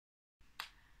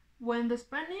When the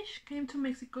Spanish came to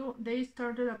Mexico, they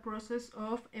started a process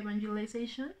of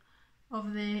evangelization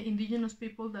of the indigenous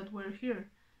people that were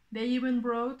here. They even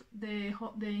brought the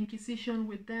Inquisition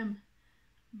with them,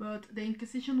 but the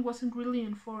Inquisition wasn't really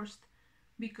enforced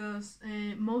because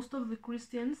most of the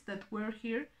Christians that were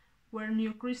here were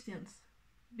new Christians.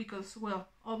 Because, well,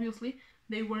 obviously,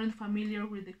 they weren't familiar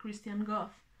with the Christian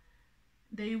God.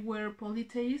 They were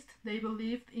polytheists, they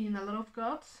believed in a lot of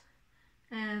gods,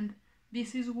 and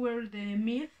this is where the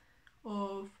myth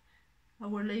of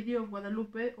Our Lady of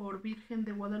Guadalupe or Virgen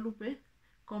de Guadalupe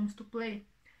comes to play,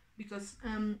 because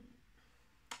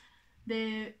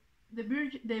the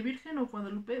Virgin of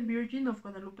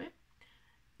Guadalupe,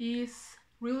 is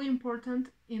really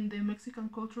important in the Mexican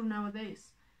culture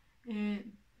nowadays.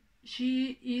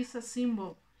 She is a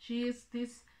symbol. She is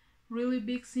this really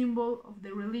big symbol of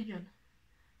the religion.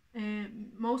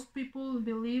 Most people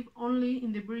believe only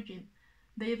in the Virgin.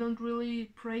 They don't really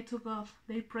pray to God.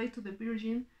 They pray to the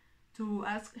Virgin to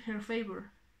ask her favor.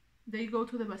 They go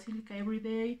to the Basilica every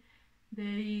day.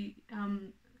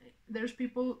 There's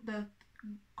people that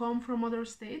come from other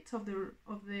states of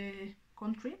the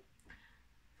country,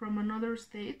 from another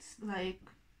states, like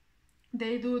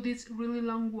they do these really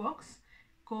long walks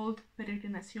called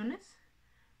peregrinaciones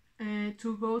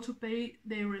to go to pay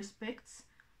their respects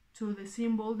to the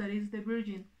symbol that is the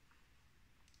Virgin.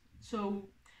 So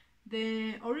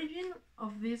the origin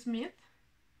of this myth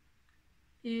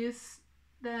is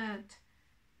that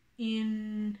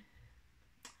in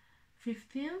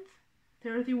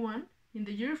 1531, in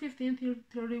the year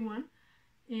 1531,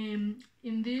 in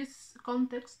this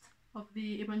context of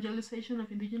the evangelization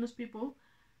of indigenous people,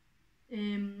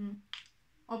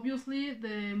 obviously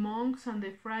the monks and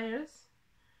the friars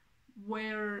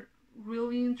were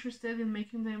really interested in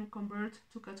making them convert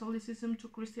to Catholicism, to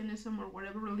Christianism, or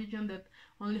whatever religion that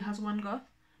only has one God,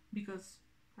 because,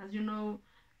 as you know,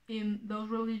 in those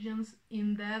religions,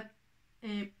 in that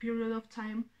period of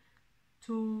time,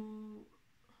 to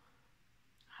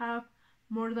have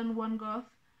more than one God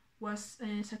was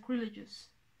sacrilegious.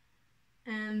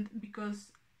 And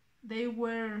because they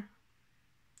were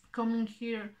coming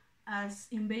here as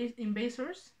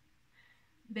invasors,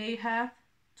 they have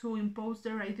to impose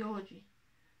their ideology.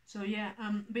 So yeah,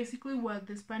 basically what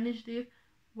the Spanish did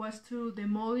was to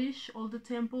demolish all the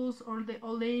temples, all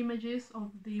the images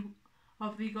of the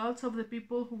gods of the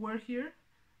people who were here,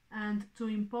 and to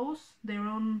impose their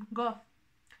own god.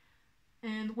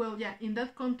 And well, yeah, in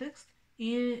that context,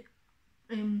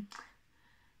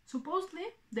 supposedly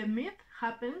the myth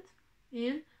happened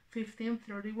in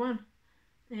 1531.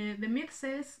 The myth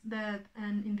says that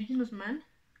an indigenous man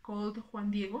called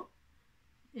Juan Diego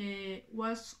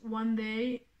was one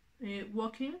day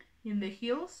walking in the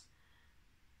hills,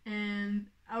 and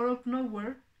out of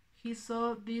nowhere he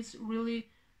saw this really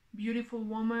beautiful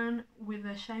woman with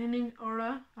a shining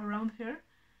aura around her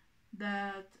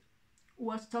that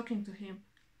was talking to him.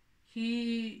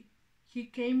 He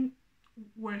came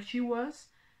where she was,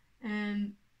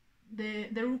 and the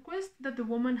request that the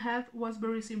woman had was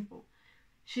very simple.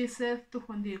 She said to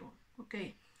Juan Diego,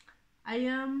 "Okay, I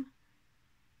am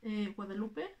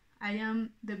Guadalupe. I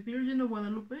am the Virgin of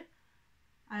Guadalupe.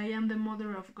 I am the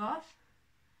Mother of God,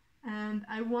 and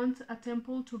I want a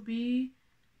temple to be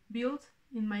built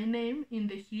in my name in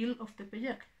the hill of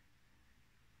Tepeyac."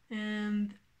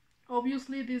 And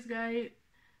obviously this guy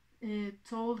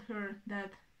told her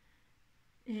that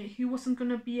he wasn't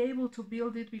gonna be able to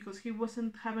build it because he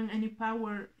wasn't having any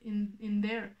power in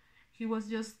there. He was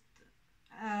just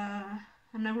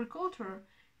an agricultor.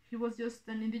 He was just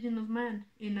an indigenous man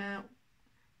in a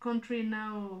country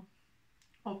now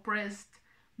oppressed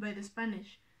by the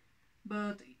Spanish.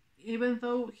 But even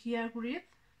though he agreed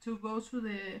to go to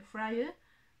the friar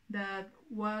that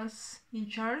was in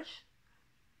charge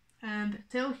and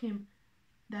tell him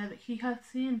that he had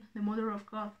seen the Mother of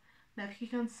God, that he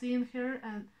had seen her,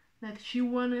 and that she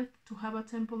wanted to have a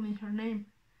temple in her name.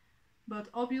 But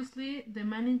obviously the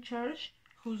man in charge,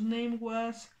 whose name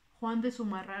was Juan de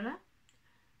Zumarraga,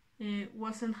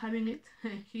 wasn't having it.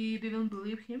 He didn't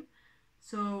believe him,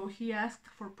 so he asked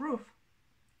for proof.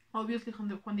 Obviously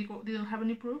Juan Diego didn't have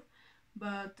any proof,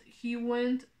 but he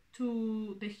went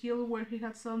to the hill where he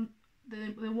had seen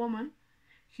the woman.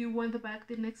 He went back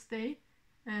the next day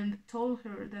and told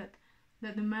her that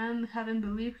the man hadn't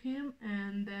believed him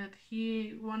and that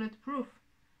he wanted proof.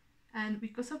 And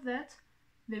because of that,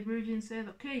 the Virgin said,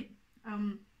 "Okay,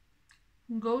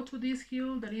 go to this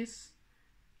hill that is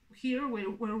here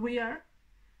where we are,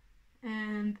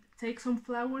 and take some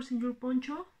flowers in your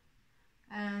poncho,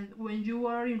 and when you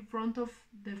are in front of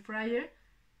the friar,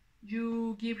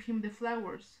 you give him the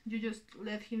flowers. You just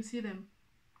let him see them."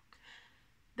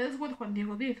 that's what Juan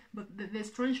Diego did. But the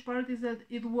strange part is that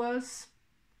it was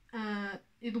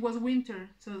winter,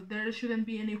 so there shouldn't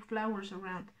be any flowers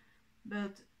around.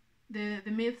 But the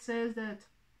myth says that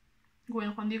when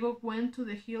Juan Diego went to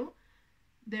the hill,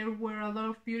 there were a lot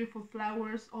of beautiful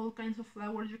flowers, all kinds of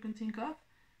flowers you can think of,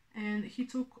 and he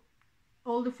took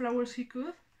all the flowers he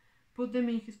could, put them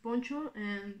in his poncho,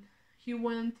 and he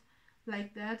went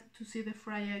like that to see the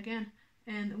friar again.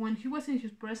 And when he was in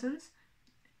his presence,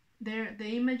 there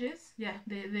the images,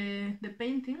 the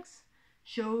paintings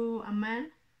show a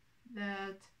man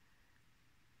that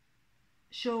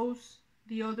shows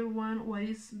the other one what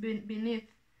is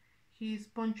beneath his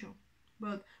poncho.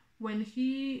 But when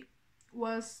he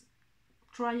was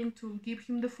trying to give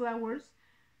him the flowers,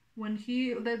 when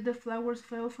he let the flowers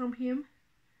fall from him,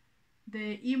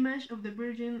 the image of the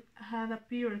Virgin had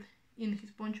appeared in his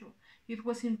poncho. It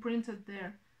was imprinted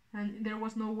there, and there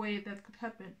was no way that could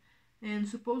happen. And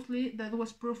supposedly that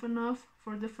was proof enough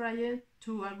for the friar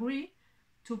to agree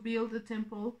to build a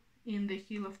temple in the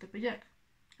hill of Tepeyac.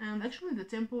 And actually the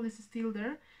temple is still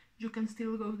there. You can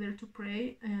still go there to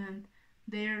pray, and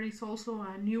there is also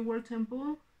a newer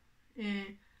temple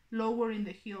lower in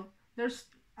the hill. There's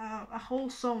a whole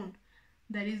zone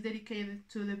that is dedicated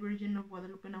to the Virgin of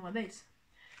Guadalupe nowadays.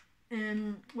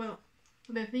 And well,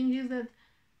 the thing is that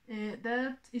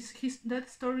that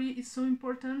story is so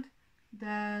important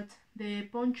that the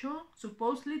poncho,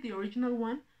 supposedly the original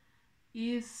one,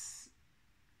 is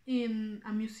in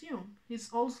a museum. It's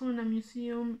also in a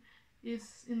museum.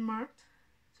 It's in Marked,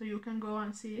 so you can go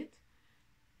and see it.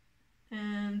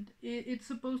 And it's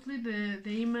supposedly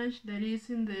the image that is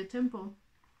in the temple.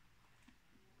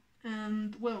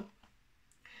 And well,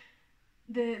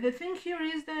 the thing here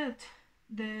is that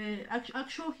the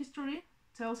actual history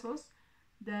tells us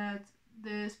that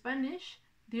the Spanish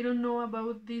didn't know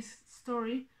about this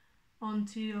story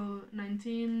until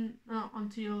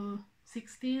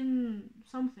 16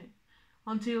 something,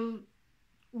 until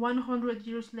 100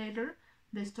 years later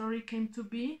the story came to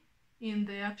be in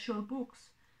the actual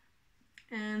books.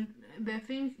 And the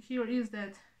thing here is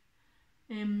that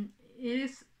it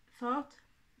is thought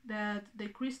that the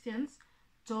Christians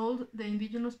told the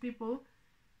indigenous people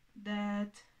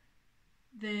that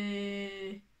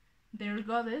their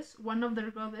goddess, one of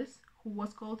their goddess, who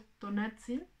was called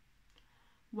Tonatzin,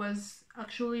 was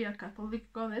actually a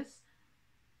Catholic goddess,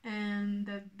 and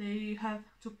that they had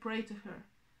to pray to her.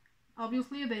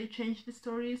 Obviously they changed the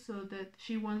story so that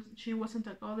she wasn't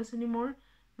a goddess anymore,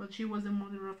 but she was the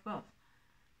mother of God.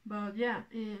 But yeah,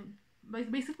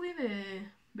 basically the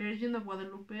Virgin of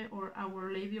Guadalupe, or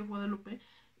Our Lady of Guadalupe,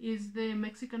 is the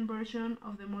Mexican version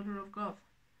of the Mother of God.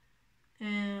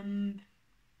 And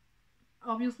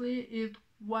obviously it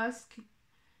was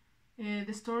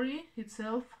the story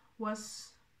itself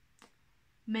was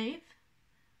made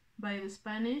by the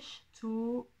Spanish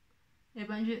to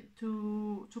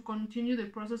continue the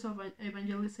process of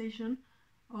evangelization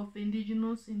of the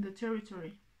indigenous in the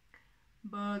territory.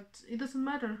 But it doesn't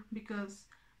matter, because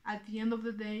at the end of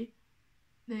the day,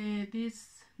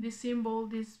 this symbol,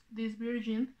 this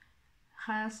Virgin,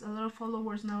 has a lot of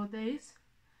followers nowadays.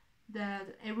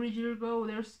 That every year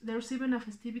there's even a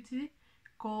festivity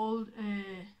called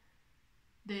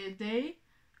the Day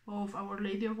of Our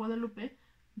Lady of Guadalupe.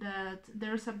 That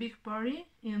there's a big party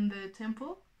in the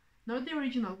temple, not the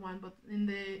original one, but in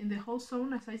the whole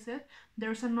zone. As I said,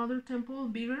 there's another temple,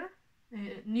 bigger,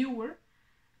 newer.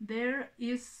 There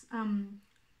is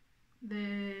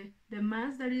the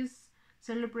mass that is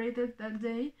celebrated that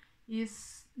day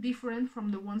is different from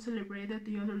the one celebrated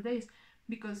the other days,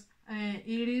 because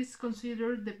it is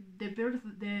considered the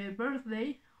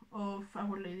birthday of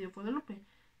Our Lady of Guadalupe,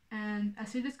 and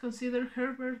as it is considered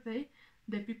her birthday,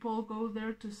 the people go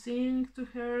there to sing to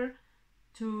her,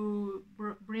 to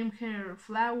bring her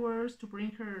flowers, to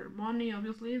bring her money,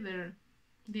 obviously their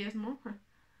diezmo.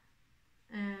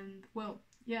 And well,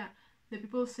 yeah, the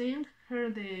people sing her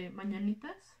the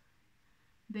mañanitas,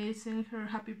 they sing her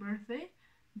happy birthday,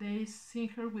 they sing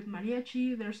her with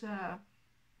mariachi. There's a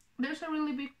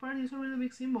really big party. It's a really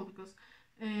big symbol, because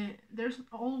there's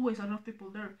always a lot of people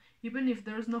there, even if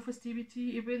there's no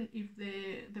festivity, even if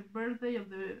the birthday of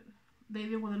the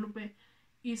Lady of Guadalupe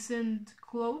isn't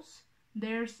close.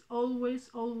 There's always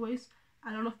a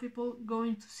lot of people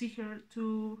going to see her,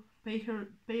 to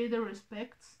pay their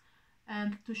respects,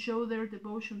 and to show their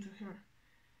devotion to her.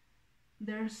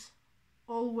 There's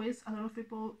always a lot of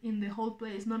people in the whole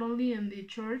place, not only in the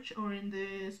church or in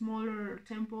the smaller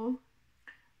temple.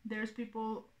 There's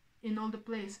people in all the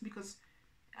place, because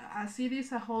as it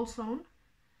is a whole zone,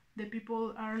 the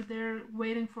people are there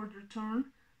waiting for their turn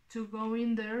to go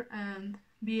in there and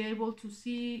be able to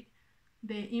see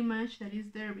the image that is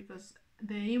there, because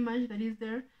the image that is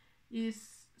there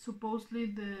is supposedly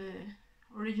the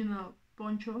original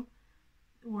poncho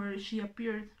where she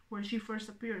first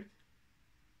appeared.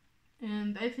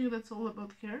 And I think that's all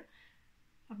about her,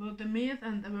 about the myth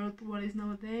and about what is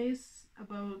nowadays,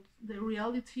 about the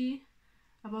reality,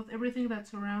 about everything that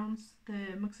surrounds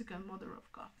the Mexican mother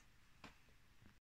of God.